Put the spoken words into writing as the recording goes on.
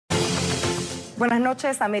Buenas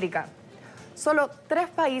noches, América. Solo 3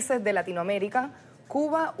 países de Latinoamérica,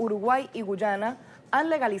 Cuba, Uruguay y Guyana, han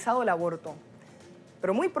legalizado el aborto.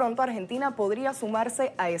 Pero muy pronto Argentina podría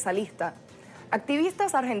sumarse a esa lista.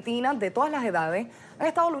 Activistas argentinas de todas las edades han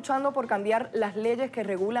estado luchando por cambiar las leyes que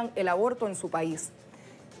regulan el aborto en su país.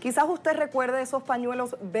 Quizás usted recuerde esos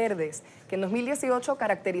pañuelos verdes que en 2018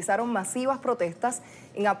 caracterizaron masivas protestas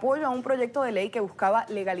en apoyo a un proyecto de ley que buscaba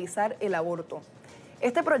legalizar el aborto.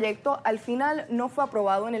 Este proyecto al final no fue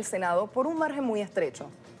aprobado en el Senado por un margen muy estrecho.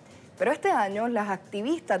 Pero este año las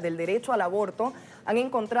activistas del derecho al aborto han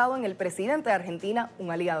encontrado en el presidente de Argentina un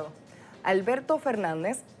aliado. Alberto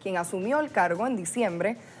Fernández, quien asumió el cargo en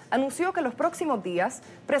diciembre, anunció que los próximos días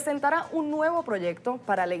presentará un nuevo proyecto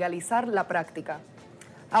para legalizar la práctica.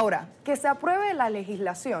 Ahora, que se apruebe la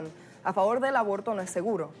legislación a favor del aborto no es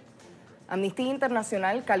seguro. Amnistía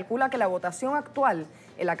Internacional calcula que la votación actual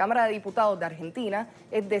en la Cámara de Diputados de Argentina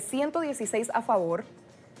es de 116 a favor,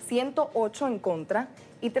 108 en contra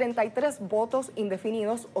y 33 votos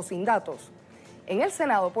indefinidos o sin datos. En el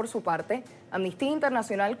Senado, por su parte, Amnistía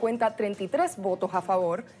Internacional cuenta 33 votos a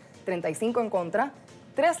favor, 35 en contra,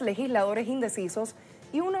 3 legisladores indecisos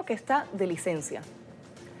y uno que está de licencia.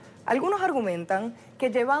 Algunos argumentan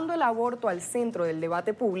que llevando el aborto al centro del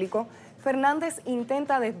debate público, Fernández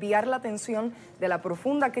intenta desviar la atención de la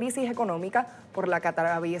profunda crisis económica por la que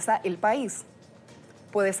atraviesa el país.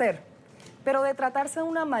 Puede ser, pero de tratarse de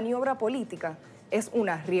una maniobra política, es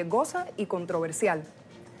una riesgosa y controversial.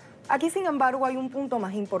 Aquí, sin embargo, hay un punto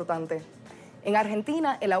más importante. En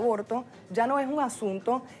Argentina, el aborto ya no es un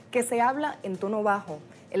asunto que se habla en tono bajo,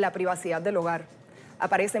 en la privacidad del hogar.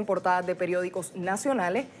 Aparece en portadas de periódicos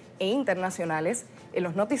nacionales e internacionales, en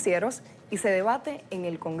los noticieros y se debate en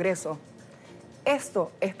el Congreso.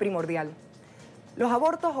 Esto es primordial. Los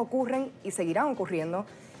abortos ocurren y seguirán ocurriendo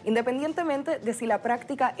independientemente de si la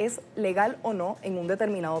práctica es legal o no en un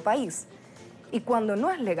determinado país. Y cuando no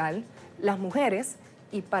es legal, las mujeres,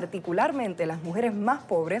 y particularmente las mujeres más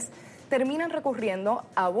pobres, terminan recurriendo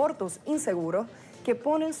a abortos inseguros que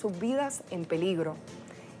ponen sus vidas en peligro.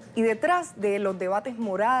 Y detrás de los debates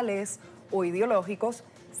morales o ideológicos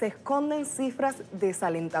se esconden cifras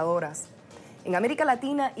desalentadoras. En América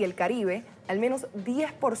Latina y el Caribe, al menos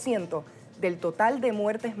 10% del total de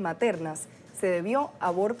muertes maternas se debió a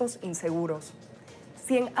abortos inseguros.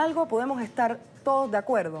 Si en algo podemos estar todos de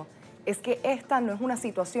acuerdo, es que esta no es una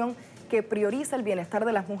situación que prioriza el bienestar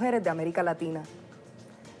de las mujeres de América Latina.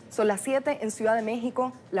 Son las 7 en Ciudad de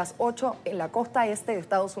México, las 8 en la costa este de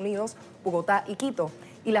Estados Unidos, Bogotá y Quito,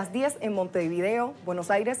 y las 10 en Montevideo,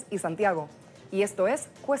 Buenos Aires y Santiago. Y esto es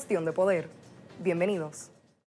Cuestión de Poder. Bienvenidos.